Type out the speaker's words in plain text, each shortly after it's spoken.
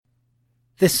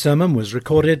This sermon was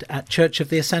recorded at Church of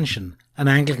the Ascension, an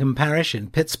Anglican parish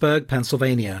in Pittsburgh,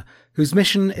 Pennsylvania, whose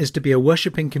mission is to be a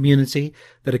worshipping community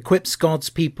that equips God's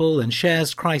people and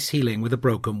shares Christ's healing with a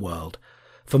broken world.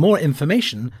 For more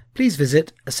information, please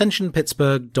visit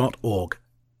ascensionpittsburgh.org.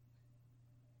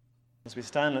 As we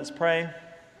stand, let's pray.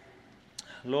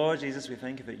 Lord Jesus, we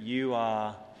thank you that you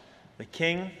are the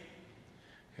King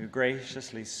who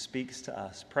graciously speaks to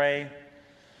us. Pray,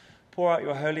 pour out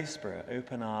your Holy Spirit,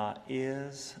 open our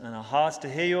ears and our hearts to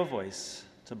hear your voice,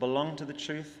 to belong to the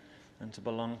truth and to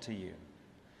belong to you.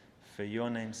 For your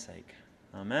name's sake.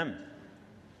 Amen.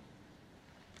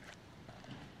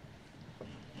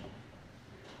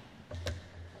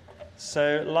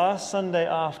 So last Sunday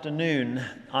afternoon,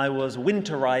 I was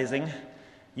winterizing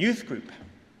youth group.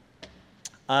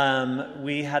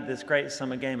 We had this great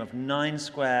summer game of 9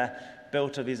 square,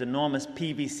 built of these enormous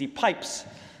PVC pipes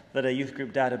that a youth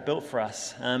group dad had built for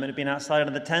us. It had been outside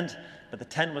under the tent, but the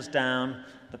tent was down.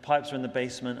 The pipes were in the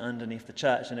basement underneath the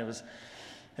church, and it was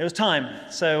time.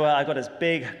 So I got this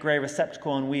big grey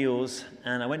receptacle on wheels,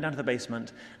 and I went down to the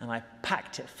basement, and I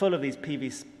packed it full of these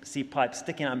PVC pipes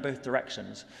sticking out in both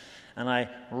directions. And I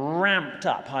ramped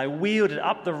up. I wheeled it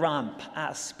up the ramp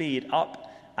at speed,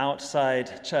 up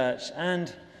outside church,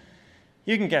 and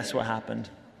you can guess what happened.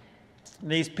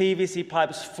 These PVC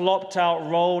pipes flopped out,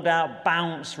 rolled out,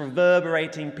 bounced,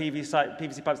 reverberating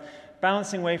PVC pipes,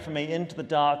 bouncing away from me into the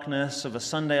darkness of a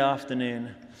Sunday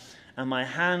afternoon. And my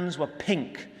hands were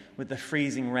pink with the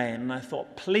freezing rain. And I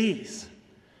thought, please,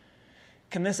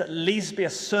 can this at least be a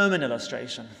sermon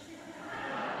illustration?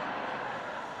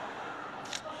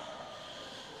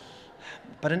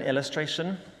 But an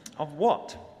illustration of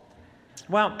what?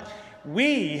 Well,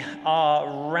 we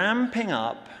are ramping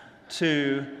up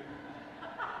to...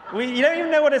 You don't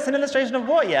even know what it's an illustration of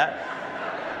what yet.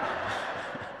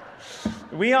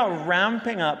 We are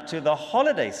ramping up to the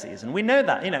holiday season. We know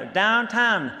that.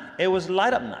 Downtown, it was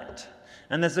light up night.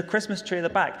 And there's a Christmas tree at the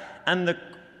back. And the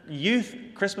youth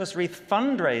Christmas wreath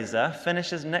fundraiser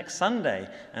finishes next Sunday.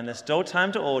 And there's still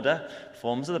time to order.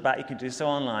 Forms at the back, you can do so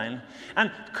online.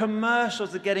 And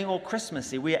commercials are getting all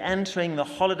Christmassy. We are entering the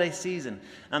holiday season.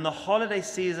 And the holiday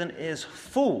season is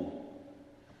full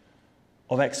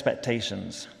of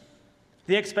expectations.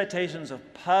 The expectations of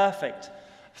perfect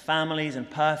families and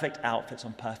perfect outfits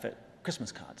on perfect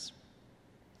Christmas cards.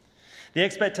 The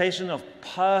expectation of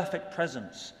perfect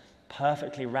presents,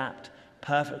 perfectly wrapped,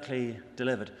 perfectly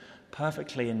delivered,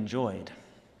 perfectly enjoyed.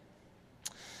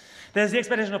 There's the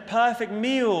expectation of perfect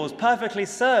meals, perfectly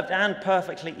served and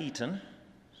perfectly eaten.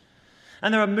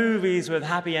 And there are movies with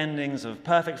happy endings of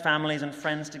perfect families and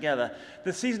friends together.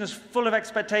 The season is full of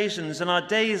expectations, and our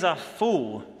days are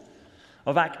full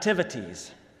of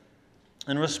activities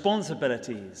and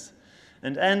responsibilities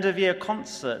and end-of-year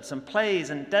concerts and plays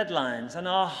and deadlines, and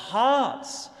our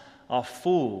hearts are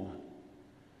full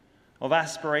of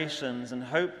aspirations and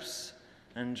hopes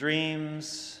and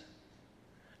dreams,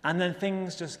 and then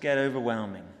things just get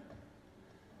overwhelming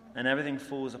and everything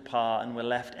falls apart and we're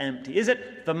left empty. Is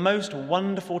it the most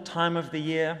wonderful time of the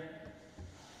year?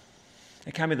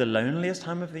 It can be the loneliest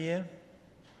time of the year.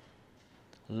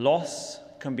 Loss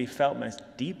can be felt most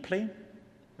deeply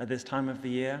at this time of the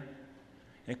year.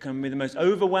 It can be the most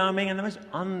overwhelming and the most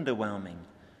underwhelming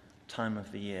time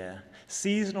of the year.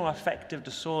 Seasonal affective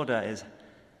disorder is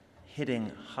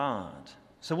hitting hard.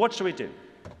 So what should we do?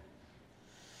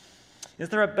 Is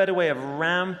there a better way of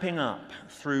ramping up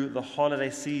through the holiday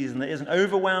season that isn't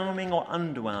overwhelming or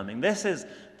underwhelming? This is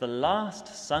the last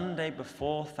Sunday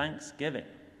before Thanksgiving.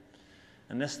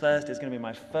 And this Thursday is going to be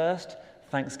my first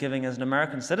Thanksgiving as an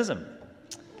American citizen.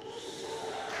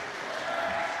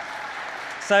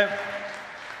 So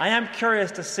I am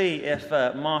curious to see if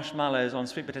marshmallows on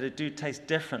sweet potato do taste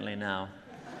differently now.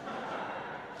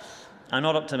 I'm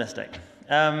not optimistic.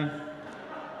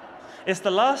 It's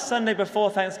the last Sunday before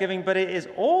Thanksgiving, but it is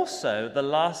also the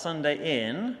last Sunday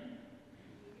in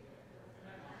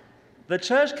the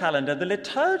church calendar, the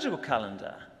liturgical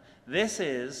calendar. This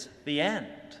is the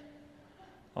end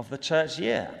of the church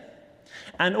year.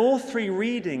 And all 3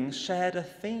 readings shared a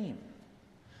theme.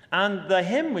 And the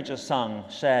hymn we just sung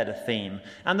shared a theme.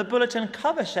 And the bulletin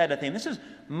cover shared a theme. This is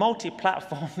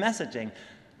multi-platform messaging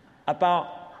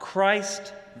about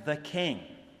Christ the King.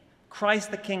 Christ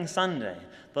the King Sunday.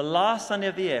 The last Sunday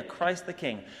of the year, Christ the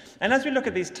King. And as we look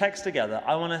at these texts together,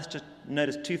 I want us to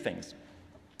notice 2 things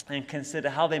and consider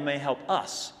how they may help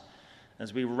us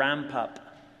as we ramp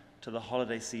up to the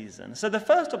holiday season. So the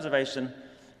first observation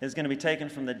is going to be taken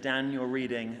from the Daniel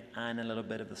reading and a little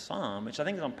bit of the Psalm, which I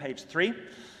think is on page 3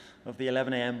 of the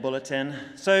 11 a.m. bulletin.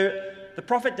 So the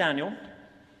prophet Daniel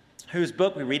whose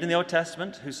book we read in the Old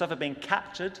Testament, who suffered being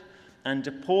captured and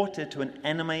deported to an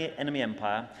enemy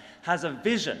empire, has a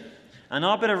vision. And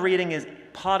our bit of reading is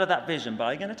part of that vision, but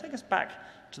I'm going to take us back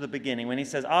to the beginning when he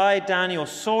says, I, Daniel,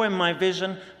 saw in my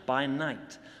vision by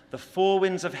night the four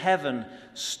winds of heaven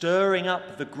stirring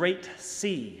up the great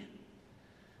sea,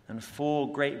 and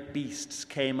four great beasts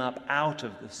came up out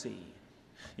of the sea.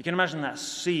 You can imagine that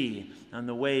sea and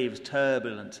the waves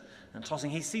turbulent and tossing.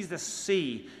 He sees the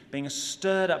sea being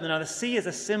stirred up. Now, the sea is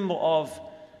a symbol of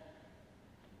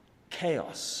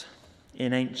chaos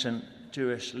in ancient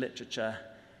Jewish literature.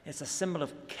 It's a symbol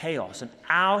of chaos. And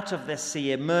out of this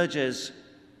sea emerges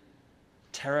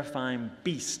terrifying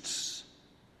beasts.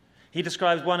 He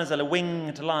describes one as a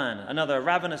winged lion, another a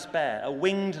ravenous bear, a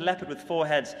winged leopard with 4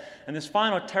 heads, and this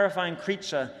final terrifying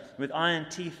creature with iron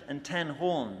teeth and 10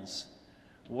 horns.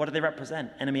 What do they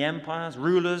represent? Enemy empires,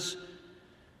 rulers.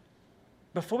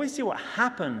 Before we see what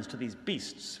happens to these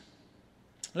beasts,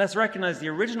 let's recognize the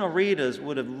original readers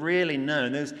would have really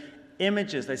known those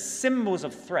images, those symbols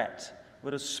of threat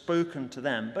would have spoken to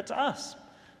them, but to us,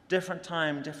 different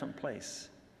time, different place.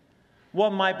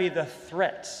 What might be the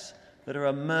threats that are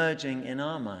emerging in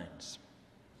our minds?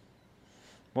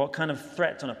 What kind of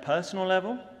threats on a personal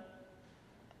level?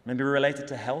 Maybe related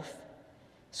to health,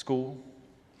 school,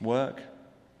 work,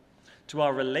 to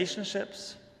our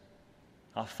relationships,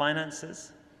 our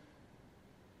finances.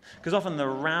 Because often the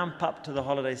ramp up to the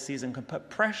holiday season can put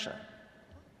pressure,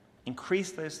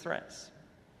 increase those threats.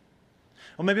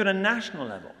 Or maybe on a national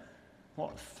level,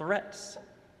 what threats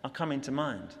are coming to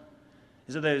mind?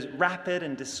 Is it those rapid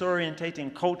and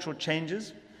disorientating cultural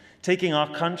changes taking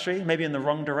our country maybe in the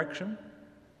wrong direction?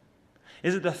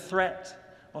 Is it the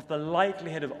threat of the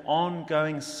likelihood of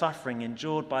ongoing suffering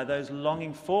endured by those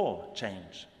longing for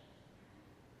change?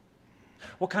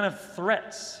 What kind of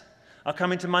threats are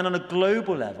coming to mind on a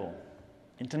global level?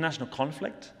 International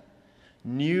conflict?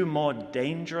 New, more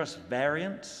dangerous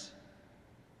variants?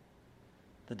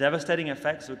 The devastating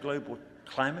effects of global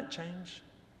climate change?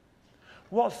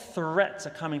 What threats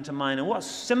are coming to mind, and what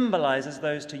symbolizes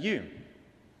those to you?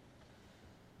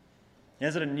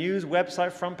 Is it a news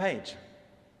website front page?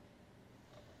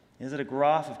 Is it a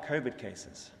graph of COVID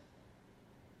cases?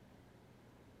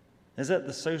 Is it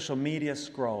the social media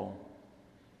scroll?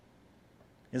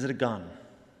 Is it a gun?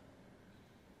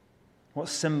 What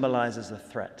symbolizes the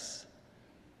threats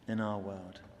in our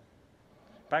world?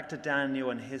 Back to Daniel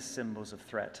and his symbols of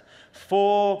threat.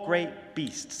 4 great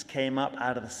beasts came up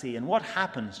out of the sea, and what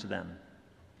happens to them?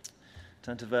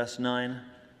 Turn to verse 9.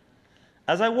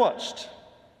 As I watched,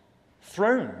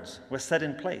 thrones were set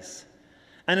in place,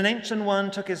 and an ancient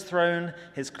one took his throne.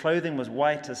 His clothing was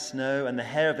white as snow, and the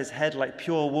hair of his head like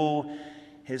pure wool.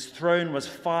 His throne was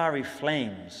fiery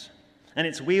flames, and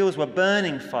its wheels were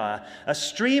burning fire. A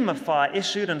stream of fire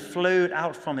issued and flowed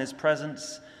out from his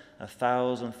presence.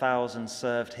 1,000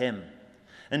 served him,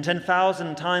 and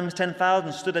 10,000 times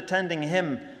 10,000 stood attending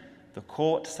him. The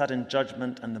court sat in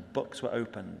judgment, and the books were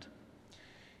opened.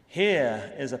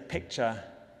 Here is a picture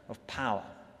of power,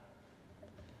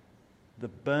 the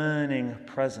burning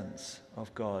presence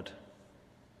of God.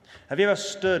 Have you ever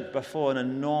stood before an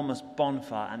enormous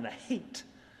bonfire and the heat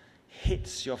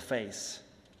hits your face?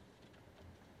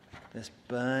 This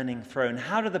burning throne.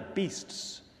 How do the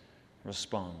beasts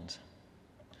respond?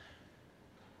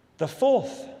 The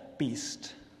 4th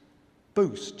beast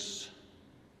boasts.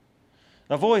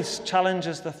 A voice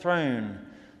challenges the throne,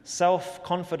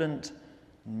 self-confident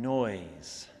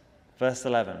noise. Verse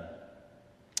 11.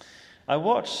 I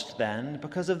watched then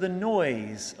because of the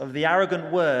noise of the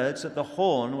arrogant words that the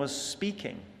horn was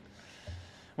speaking.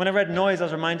 When I read noise, I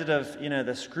was reminded of,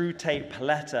 the Screw Tape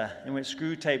letter, in which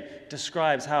Screw Tape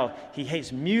describes how he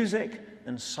hates music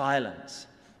and silence,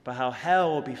 but how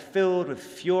hell will be filled with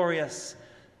furious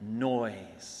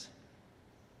noise.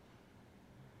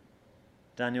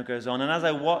 Daniel goes on, and as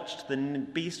I watched, the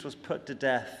beast was put to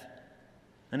death,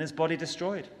 and his body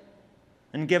destroyed,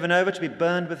 and given over to be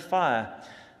burned with fire.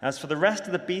 As for the rest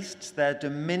of the beasts, their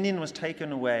dominion was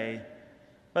taken away,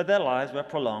 but their lives were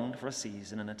prolonged for a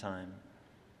season and a time.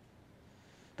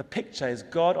 The picture is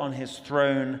God on his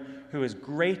throne, who is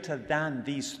greater than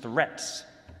these threats.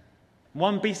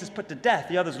 One beast is put to death,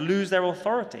 the others lose their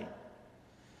authority.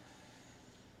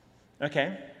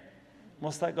 Okay,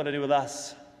 what's that got to do with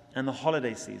us and the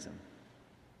holiday season?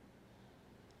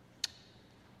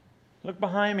 Look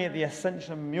behind me at the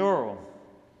Ascension mural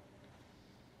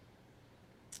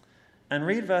and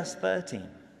read verse 13.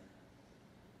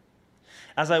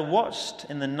 As I watched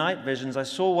in the night visions, I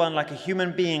saw one like a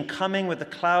human being coming with the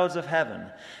clouds of heaven.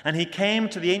 And he came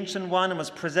to the Ancient One and was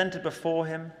presented before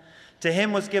him. To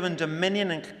him was given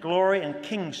dominion and glory and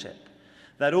kingship,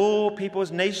 that all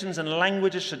peoples, nations, and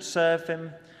languages should serve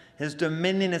him. His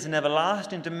dominion is an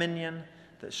everlasting dominion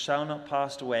that shall not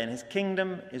pass away, and his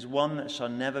kingdom is one that shall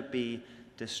never be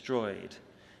destroyed.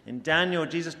 In Daniel,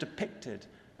 Jesus depicted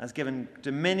as given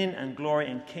dominion and glory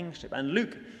and kingship. And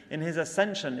Luke, in his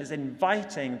ascension, is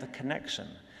inviting the connection.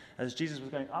 As Jesus was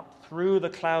going up through the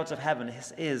clouds of heaven,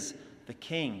 this is the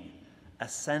King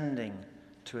ascending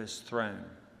to his throne.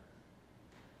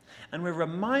 And we're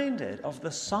reminded of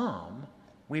the psalm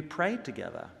we prayed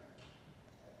together.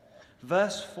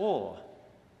 Verse 4,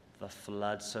 the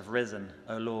floods have risen,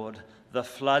 O Lord. The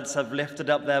floods have lifted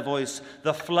up their voice.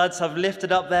 The floods have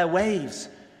lifted up their waves.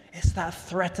 It's that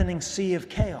threatening sea of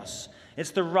chaos.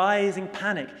 It's the rising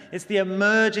panic. It's the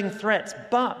emerging threats.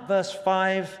 But, verse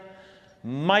 5,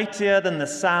 mightier than the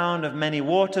sound of many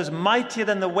waters, mightier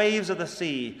than the waves of the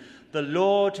sea, the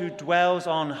Lord who dwells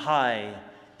on high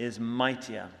is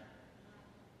mightier.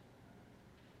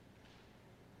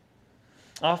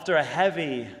 After a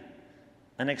heavy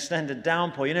and extended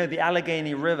downpour, the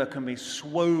Allegheny River can be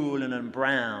swollen and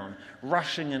brown,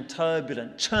 rushing and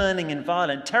turbulent, churning and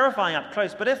violent, terrifying up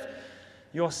close. But if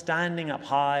you're standing up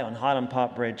high on Highland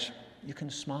Park Bridge, you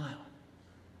can smile.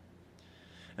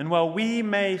 And while we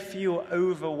may feel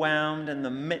overwhelmed in the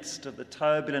midst of the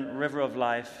turbulent river of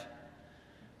life,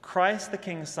 Christ the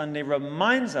King Sunday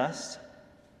reminds us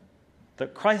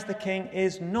that Christ the King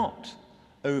is not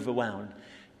overwhelmed.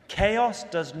 Chaos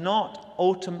does not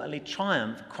ultimately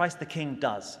triumph. Christ the King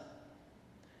does.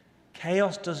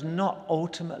 Chaos does not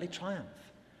ultimately triumph.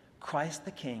 Christ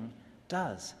the King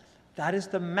does. That is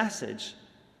the message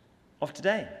of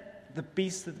today. The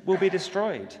beast that will be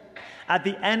destroyed. At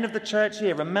the end of the church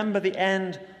year, remember the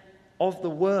end of the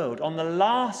world. On the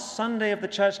last Sunday of the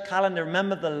church calendar,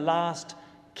 remember the last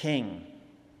king.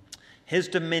 His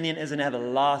dominion is an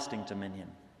everlasting dominion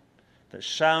that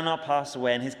shall not pass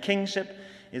away, and his kingship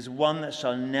is one that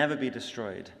shall never be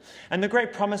destroyed. And the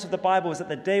great promise of the Bible is that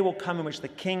the day will come in which the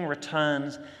King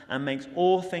returns and makes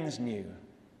all things new,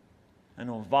 and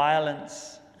all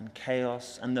violence and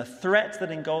chaos and the threats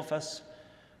that engulf us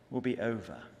will be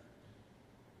over.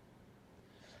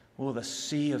 Will the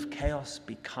sea of chaos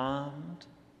be calmed?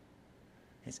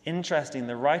 It's interesting,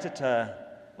 the writer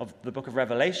of the book of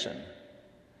Revelation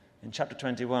in chapter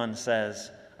 21 says,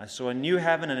 I saw a new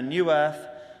heaven and a new earth,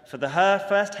 for the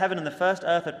first heaven and the first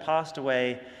earth had passed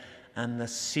away, and the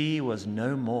sea was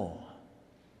no more.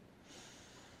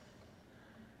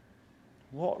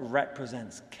 What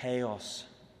represents chaos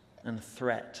and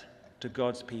threat to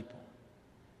God's people?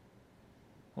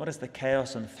 What is the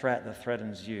chaos and threat that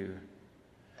threatens you?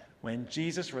 When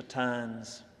Jesus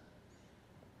returns,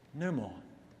 no more.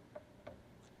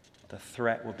 The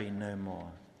threat will be no more.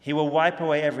 He will wipe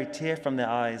away every tear from their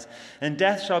eyes, and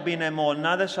death shall be no more.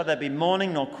 Neither shall there be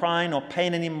mourning, nor crying, nor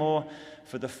pain any more,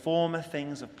 for the former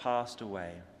things have passed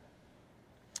away.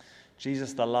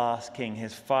 Jesus, the last king,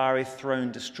 his fiery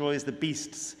throne destroys the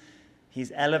beasts.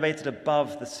 He's elevated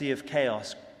above the sea of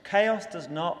chaos. Chaos does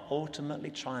not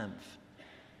ultimately triumph.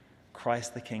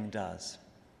 Christ the King does.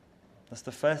 That's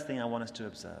the first thing I want us to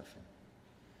observe.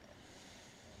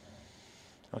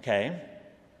 Okay,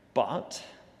 but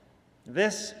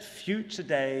this future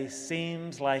day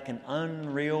seems like an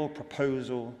unreal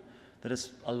proposal that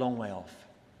is a long way off.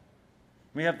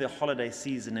 We have the holiday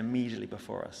season immediately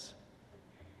before us.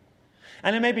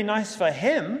 And it may be nice for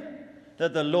him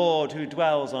that the Lord who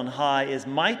dwells on high is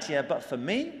mightier, but for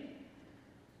me,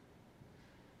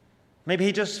 maybe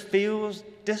he just feels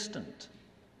distant.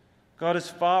 God is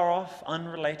far off,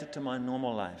 unrelated to my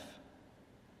normal life.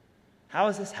 How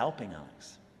is this helping,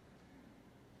 Alex?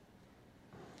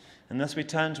 And thus we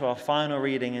turn to our final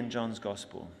reading in John's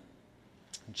Gospel.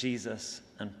 Jesus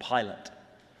and Pilate,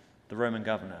 the Roman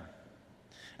governor.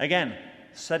 Again,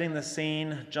 setting the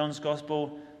scene, John's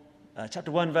Gospel, chapter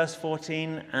 1, verse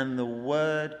 14, and the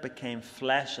Word became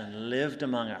flesh and lived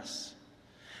among us.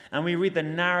 And we read the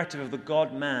narrative of the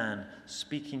God-man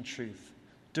speaking truth,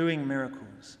 doing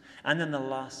miracles, and then the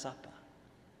Last Supper,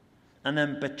 and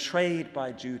then betrayed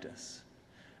by Judas,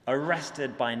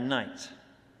 arrested by night,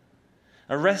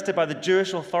 arrested by the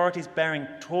Jewish authorities bearing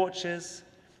torches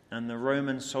and the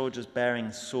Roman soldiers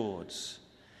bearing swords.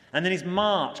 And then he's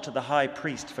marched to the high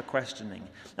priest for questioning.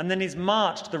 And then he's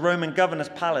marched to the Roman governor's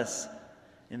palace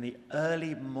in the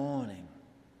early morning.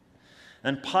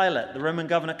 And Pilate, the Roman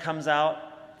governor, comes out,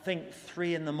 I think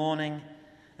 3 a.m,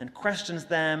 and questions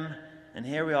them. And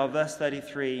here we are, verse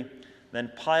 33.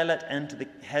 Then Pilate entered the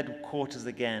headquarters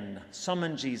again,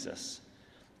 summoned Jesus,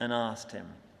 and asked him,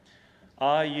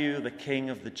 "Are you the king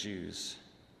of the Jews?"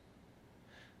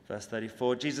 Verse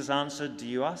 34, Jesus answered, "Do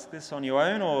you ask this on your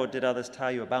own, or did others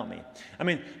tell you about me?" I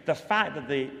mean, the fact that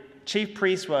the chief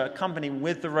priests were accompanied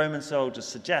with the Roman soldiers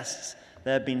suggests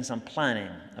there had been some planning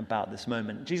about this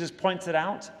moment. Jesus points it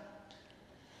out,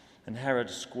 and Herod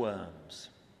squirms.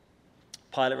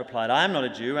 Pilate replied, "I am not a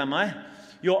Jew, am I?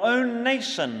 Your own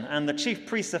nation and the chief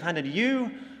priests have handed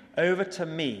you over to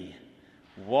me.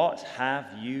 What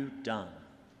have you done?"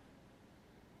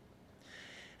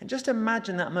 And just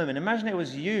imagine that moment. Imagine it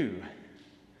was you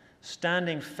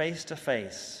standing face to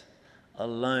face,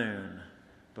 alone,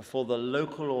 before the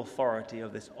local authority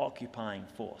of this occupying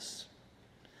force.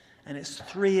 And it's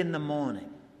 3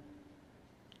 a.m,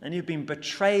 and you've been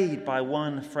betrayed by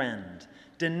one friend,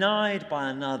 denied by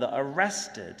another,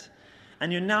 arrested,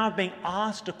 and you're now being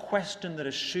asked a question that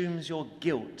assumes your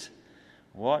guilt.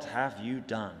 What have you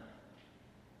done?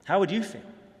 How would you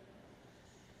feel?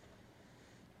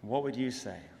 What would you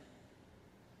say?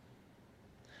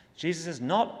 Jesus is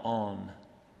not on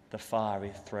the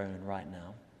fiery throne right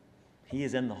now. He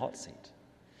is in the hot seat.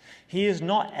 He is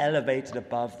not elevated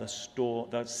above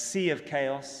the sea of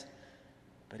chaos,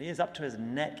 but he is up to his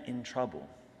neck in trouble.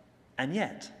 And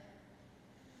yet,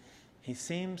 he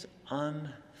seems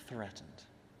unthreatened.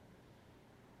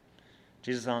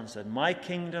 Jesus answered, "My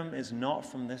kingdom is not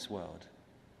from this world.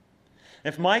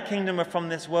 If my kingdom were from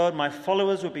this world, my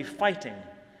followers would be fighting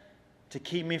to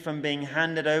keep me from being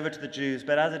handed over to the Jews.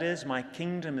 But as it is, my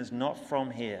kingdom is not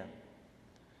from here."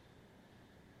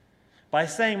 By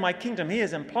saying my kingdom, he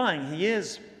is implying he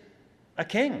is a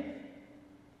king.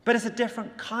 But it's a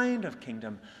different kind of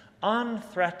kingdom,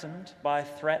 unthreatened by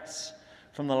threats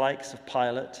from the likes of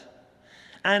Pilate.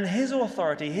 And his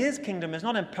authority, his kingdom, is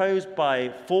not imposed by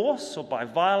force or by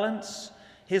violence.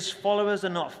 His followers are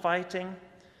not fighting,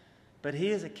 but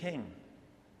he is a king.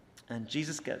 And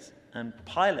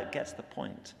Pilate gets the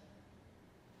point.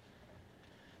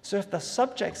 So if the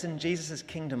subjects in Jesus'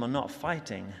 kingdom are not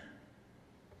fighting,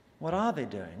 what are they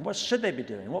doing? What should they be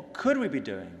doing? What could we be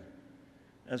doing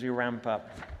as we ramp up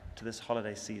to this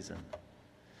holiday season?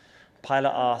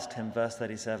 Pilate asked him, verse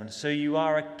 37, "So you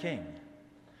are a king?"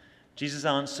 Jesus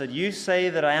answered, "You say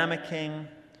that I am a king.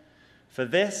 For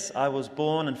this I was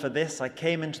born, and for this I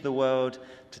came into the world,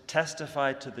 to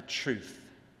testify to the truth.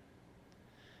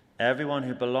 Everyone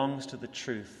who belongs to the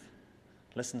truth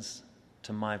listens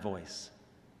to my voice."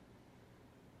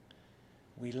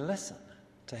 We listen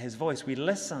to his voice. We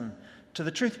listen to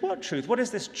the truth. What truth? What is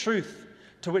this truth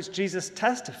to which Jesus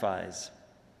testifies?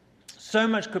 So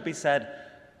much could be said,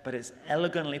 but it's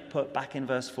elegantly put back in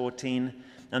verse 14.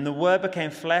 "And the Word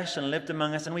became flesh and lived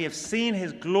among us, and we have seen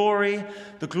his glory,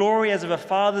 the glory as of a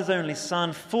Father's only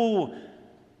Son, full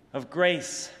of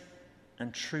grace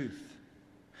and truth."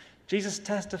 Jesus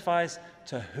testifies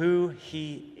to who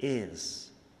he is.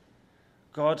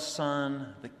 God's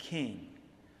Son, the King,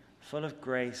 full of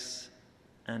grace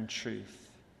and truth.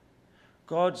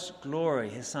 God's glory,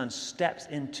 his Son, steps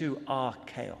into our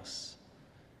chaos.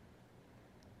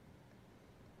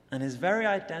 And his very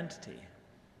identity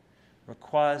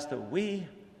requires that we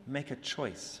make a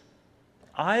choice.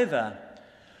 Either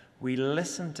we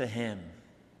listen to him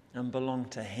and belong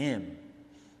to him,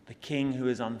 the King who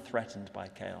is unthreatened by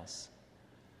chaos,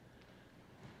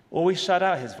 or we shut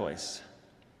out his voice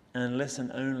and listen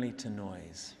only to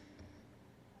noise.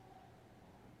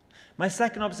 My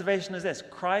second observation is this: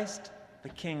 Christ, the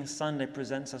King Sunday,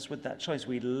 presents us with that choice.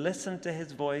 We listen to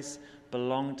his voice,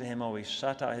 belong to him, or we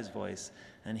shut out his voice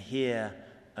and hear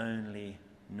only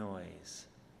noise.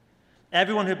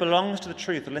 Everyone who belongs to the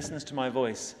truth listens to my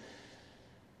voice.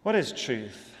 What is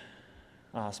truth?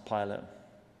 Asked Pilate.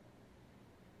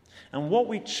 And what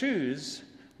we choose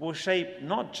will shape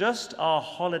not just our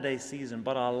holiday season,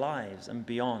 but our lives and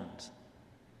beyond.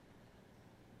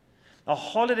 A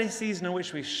holiday season in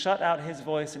which we shut out his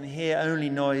voice and hear only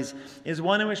noise is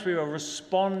one in which we are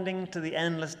responding to the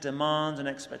endless demands and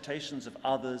expectations of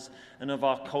others and of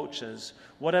our cultures,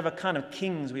 whatever kind of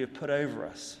kings we have put over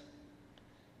us.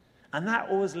 And that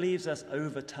always leaves us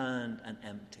overturned and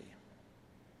empty.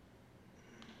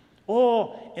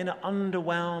 Or in an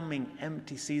underwhelming,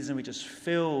 empty season, we just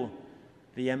fill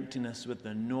the emptiness with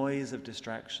the noise of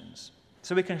distractions.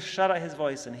 So we can shut out his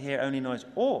voice and hear only noise.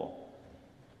 Or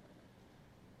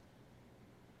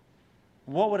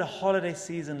what would a holiday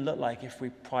season look like if we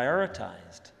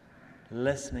prioritized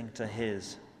listening to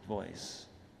his voice?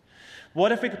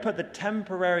 What if we could put the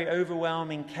temporary,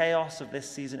 overwhelming chaos of this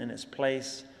season in its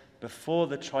place before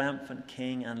the triumphant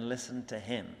King and listen to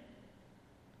him?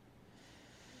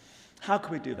 How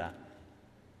could we do that?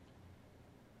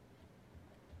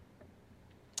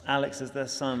 Alex, is there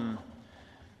some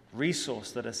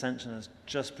resource that Ascension has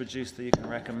just produced that you can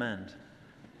recommend?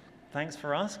 Thanks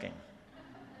for asking.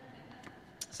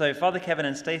 So Father Kevin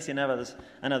and Stacey and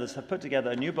others have put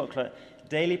together a new booklet,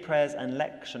 Daily Prayers and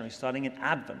Lectionary, starting in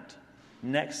Advent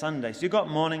next Sunday. So you've got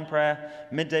morning prayer,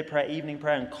 midday prayer, evening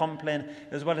prayer, and compline,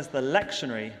 as well as the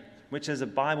lectionary, which is a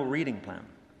Bible reading plan.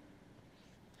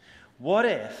 What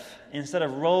if, instead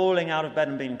of rolling out of bed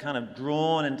and being kind of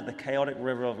drawn into the chaotic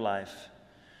river of life,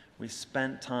 we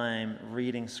spent time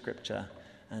reading Scripture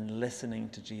and listening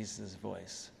to Jesus'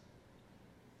 voice?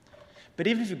 But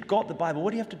even if you've got the Bible,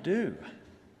 what do you have to do?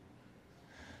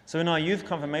 So in our youth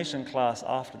confirmation class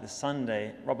after this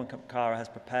Sunday, Robin Kapkara has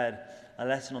prepared a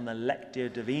lesson on the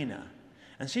Lectio Divina.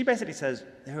 And she basically says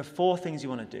there are 4 things you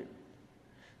want to do.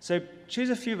 So choose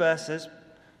a few verses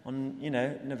on,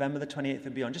 November the 28th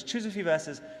and beyond. Just choose a few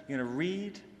verses. You're going to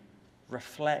read,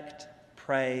 reflect,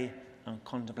 pray, and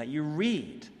contemplate. You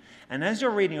read. And as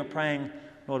you're reading, you're praying,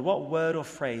 Lord, what word or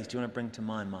phrase do you want to bring to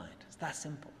my mind? It's that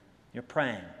simple. You're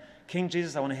praying. King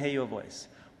Jesus, I want to hear your voice.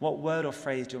 What word or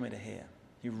phrase do you want me to hear?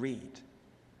 You read.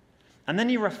 And then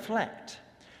you reflect.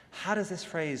 How does this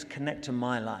phrase connect to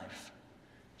my life?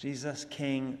 Jesus,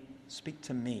 King, speak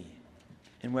to me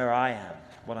in where I am,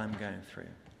 what I'm going through.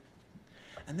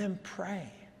 And then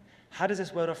pray. How does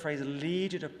this word or phrase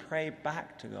lead you to pray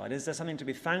back to God? Is there something to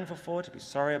be thankful for, to be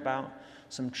sorry about,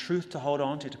 some truth to hold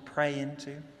on to pray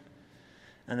into?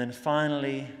 And then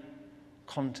finally,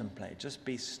 contemplate. Just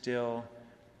be still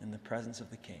in the presence of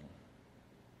the King.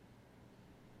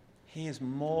 He is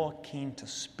more keen to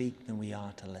speak than we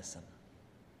are to listen.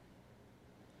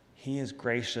 He is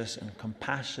gracious and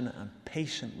compassionate and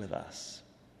patient with us.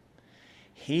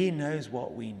 He knows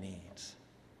what we need.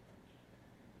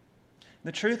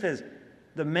 The truth is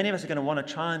that many of us are going to want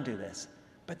to try and do this,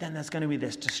 but then there's going to be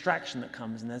this distraction that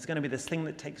comes, and there's going to be this thing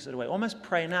that takes it away. Almost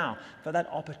pray now for that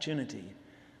opportunity.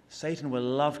 Satan will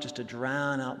love just to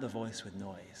drown out the voice with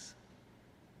noise.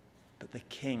 But the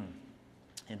King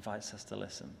invites us to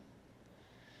listen.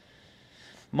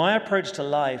 My approach to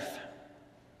life,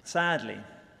 sadly,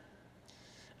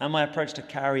 and my approach to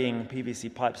carrying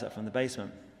PVC pipes up from the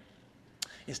basement,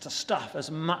 is to stuff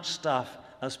as much stuff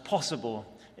as possible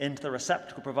into the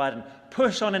receptacle provided and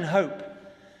push on in hope,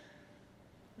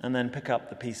 and then pick up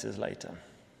the pieces later.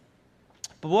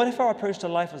 But what if our approach to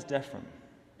life was different?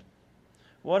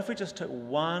 What if we just took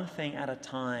one thing at a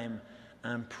time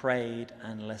and prayed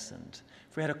and listened?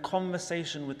 If we had a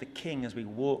conversation with the King as we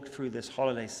walked through this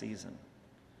holiday season?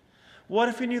 What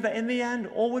if we knew that in the end,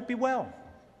 all would be well?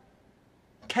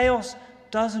 Chaos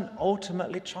doesn't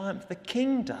ultimately triumph. The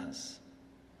King does.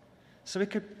 So we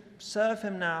could serve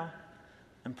him now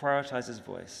and prioritize his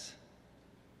voice.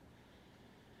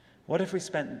 What if we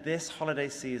spent this holiday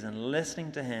season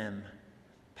listening to him,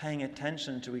 paying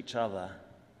attention to each other,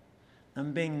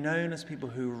 and being known as people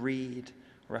who read,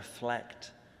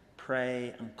 reflect,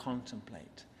 pray, and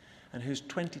contemplate, and whose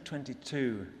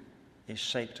 2022 is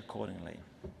shaped accordingly?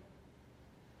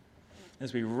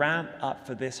 As we ramp up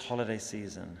for this holiday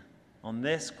season, on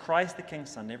this Christ the King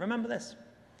Sunday, remember this: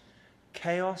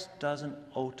 chaos doesn't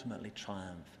ultimately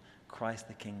triumph. Christ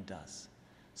the King does.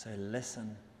 So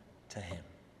listen to him.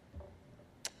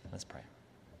 Let's pray.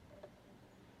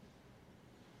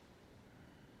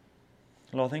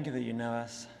 Lord, thank you that you know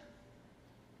us.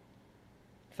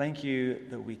 Thank you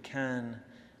that we can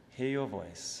hear your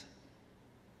voice,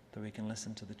 that we can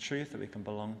listen to the truth, that we can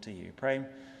belong to you. Pray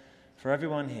for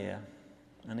everyone here,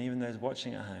 and even those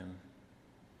watching at home,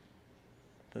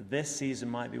 that this season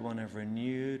might be one of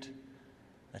renewed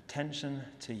attention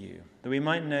to you, that we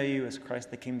might know you as Christ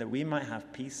the King, that we might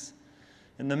have peace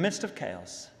in the midst of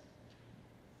chaos,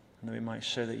 and that we might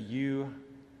show that you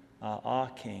are our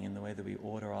King in the way that we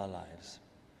order our lives.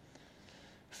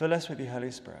 Fill us with your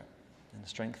Holy Spirit and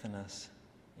strengthen us.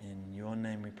 In your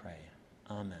name we pray.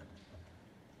 Amen.